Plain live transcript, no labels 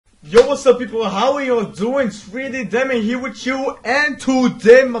Yo, what's up, people? How are you doing? 3D Demi here with you, and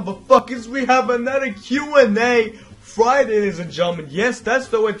today, motherfuckers, we have another Q&A Friday, ladies and gentlemen. Yes, that's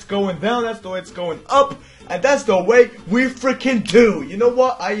the way it's going down, that's the way it's going up, and that's the way we freaking do. You know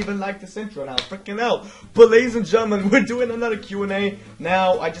what? I even like this intro now, freaking hell. But ladies and gentlemen, we're doing another Q&A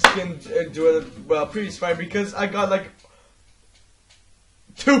now. I just couldn't do it previous Friday because I got like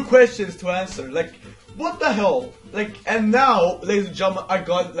 2 questions to answer. Like, what the hell? Like, and now, ladies and gentlemen, I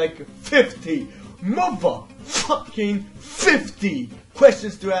got like 50 motherfucking 50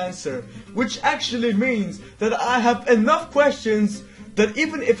 questions to answer, which actually means that I have enough questions that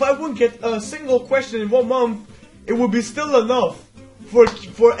even if I wouldn't get a single question in 1 month, it would be still enough for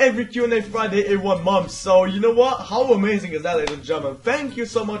every Q&A Friday in 1 month. So you know what? How amazing is that, ladies and gentlemen? Thank you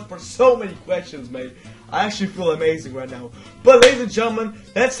so much for so many questions, mate. I actually feel amazing right now. But ladies and gentlemen,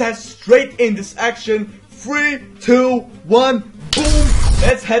 let's head straight in this action. 3, 2, 1, boom!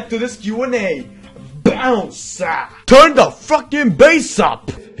 Let's head to this Q&A. Bounce! Turn the fucking bass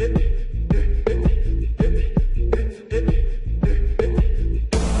up!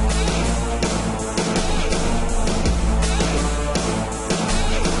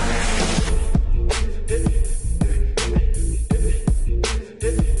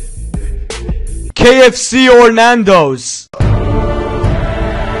 KFC or Nando's?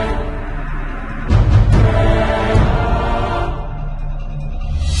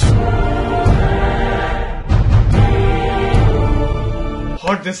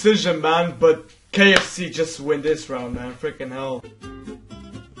 Hard decision, man, but KFC just win this round, man. Freaking hell.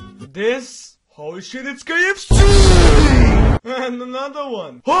 This? Holy shit, it's KFC! And another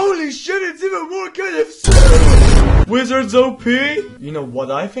one. Holy shit, it's even more KFC! Wizards OP? You know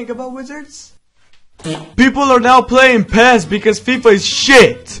what I think about Wizards? People are now playing PES because FIFA is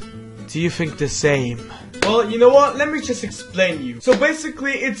shit. Do you think the same? Well, you know what? Let me just explain you. So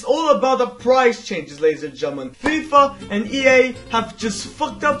basically, it's all about the price changes, ladies and gentlemen. FIFA and EA have just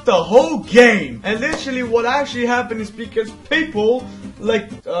fucked up the whole game. And literally what actually happened is because people like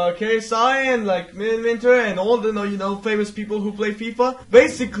KSI and like Minter and all the famous people who play FIFA,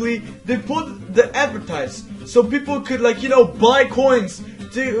 basically they put the advertise so people could buy coins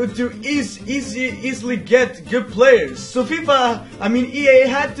to easily get good players. So EA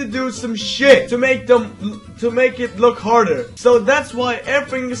had to do some shit to make it look harder. So that's why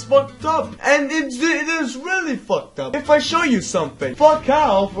everything is fucked up, and it is really fucked up. If I show you something,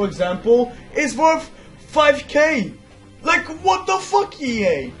 Falcao, for example, is worth 5k. Like, what the fuck,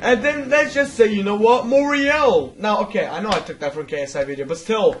 EA? And then let's just say, you know what, Muriel. Now, okay, I know I took that from KSI video, but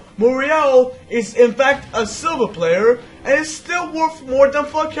still, Muriel is in fact a silver player, and is still worth more than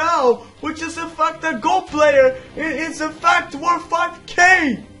Falcao, which is in fact a gold player. It's in fact worth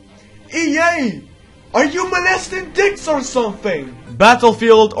 5k. EA, are you molesting dicks or something?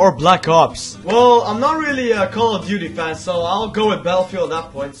 Battlefield or Black Ops? Well, I'm not really a Call of Duty fan, so I'll go with Battlefield at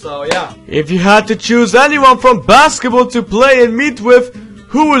that point, so yeah. If you had to choose anyone from basketball to play and meet with,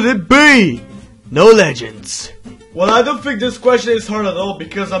 who would it be? No legends. Well, I don't think this question is hard at all,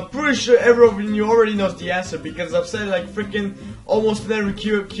 because I'm pretty sure everyone you already knows the answer, because I've said it like freaking almost in every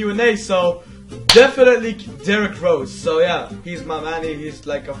Q&A, so definitely Derrick Rose. So yeah, he's my man, he's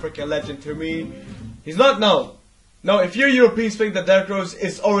like a freaking legend to me. He's not, no, if you Europeans think that Derrick Rose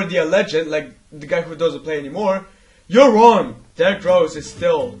is already a legend, like the guy who doesn't play anymore, you're wrong. Derrick Rose is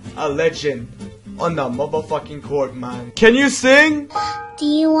still a legend on the motherfucking court, man. Can you sing? Do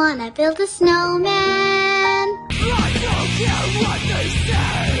you wanna build a snowman? I don't care what they say.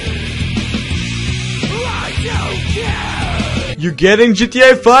 I don't care. You getting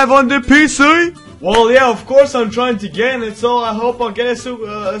GTA 5 on the PC? Well, yeah, of course I'm trying to get it, so I hope I'll get it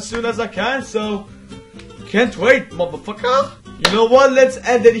as soon as I can, so can't wait, motherfucker. You know what, let's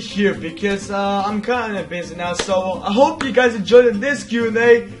end it here, because I'm kinda busy now, so I hope you guys enjoyed this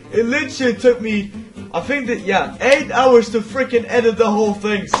Q&A. It literally took me, I think that, yeah, 8 hours to freaking edit the whole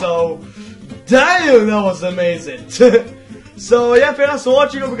thing, so damn, that was amazing. So yeah, thanks for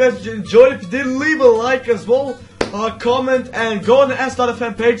watching. Hope you guys enjoyed. If you did, leave a like as well, comment, and go on the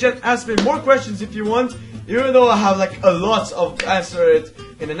Ask.fm page and ask me more questions if you want, even though I have like a lot of answer it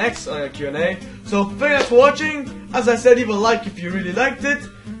in the next Q&A. So thanks for watching. As I said, leave a like if you really liked it,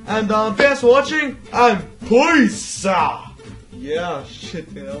 and thanks for watching, and peace. Yeah,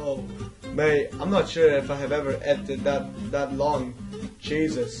 shit, mate, I'm not sure if I have ever edited that long.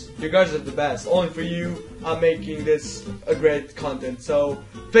 Jesus, you guys are the best. Only for you, I'm making this a great content. So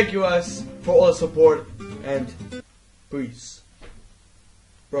thank you guys for all the support, and peace.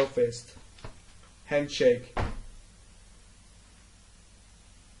 Bro fist. Handshake.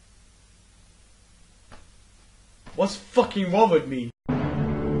 What's fucking wrong with me?